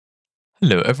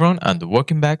Hello everyone and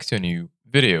welcome back to a new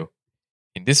video.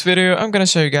 In this video, I'm gonna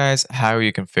show you guys how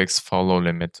you can fix follow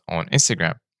limit on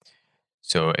Instagram.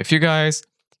 So if you guys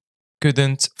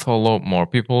couldn't follow more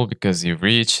people because you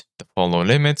reached the follow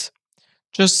limit,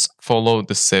 just follow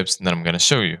the steps that I'm gonna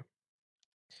show you.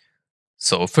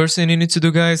 So first thing you need to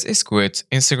do guys is quit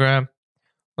Instagram.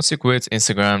 Once you quit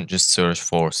Instagram, just search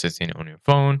for setting on your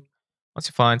phone. Once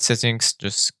you find settings,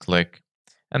 just click.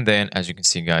 And then as you can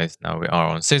see guys, now we are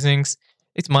on settings.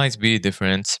 It might be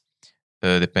different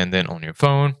depending on your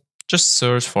phone. Just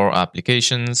search for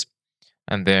applications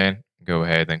and then go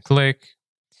ahead and click.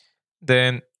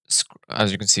 Then,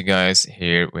 as you can see, guys,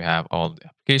 here we have all the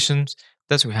applications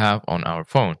that we have on our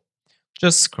phone.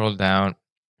 Just scroll down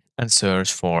and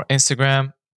search for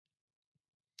Instagram.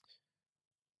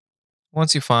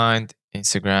 Once you find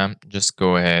Instagram, just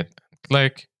go ahead and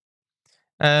click.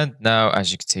 And now,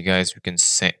 as you can see, guys, we can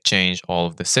change all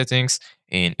of the settings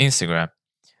in Instagram.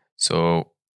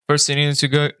 So first thing you need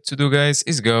to do, guys,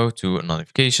 is go to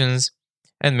notifications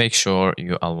and make sure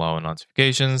you allow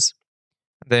notifications.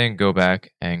 Then go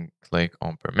back and click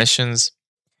on permissions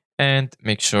and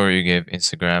make sure you give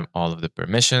Instagram all of the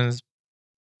permissions.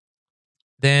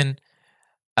 Then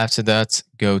after that,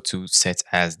 go to set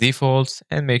as default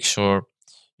and make sure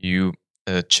you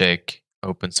check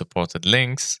open supported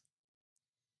links.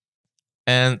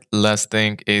 And last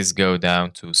thing is go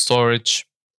down to storage.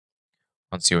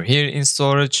 Once you're here in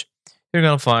storage, you're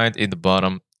going to find in the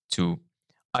bottom two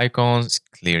icons,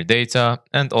 clear data,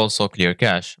 and also clear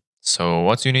cache. So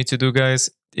what you need to do, guys,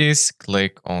 is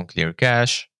click on clear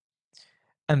cache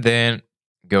and then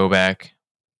go back.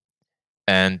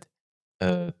 And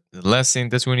the last thing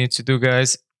that we need to do,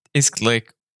 guys, is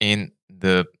click in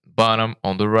the bottom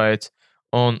on the right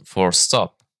on force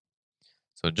stop.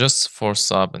 So just force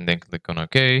stop and then click on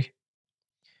OK.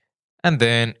 And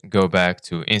then go back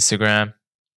to Instagram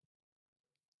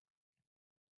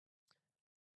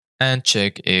and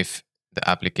check if the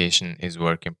application is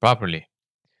working properly.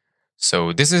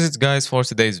 So this is it guys for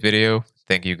today's video.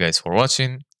 Thank you guys for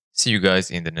watching. See you guys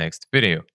in the next video.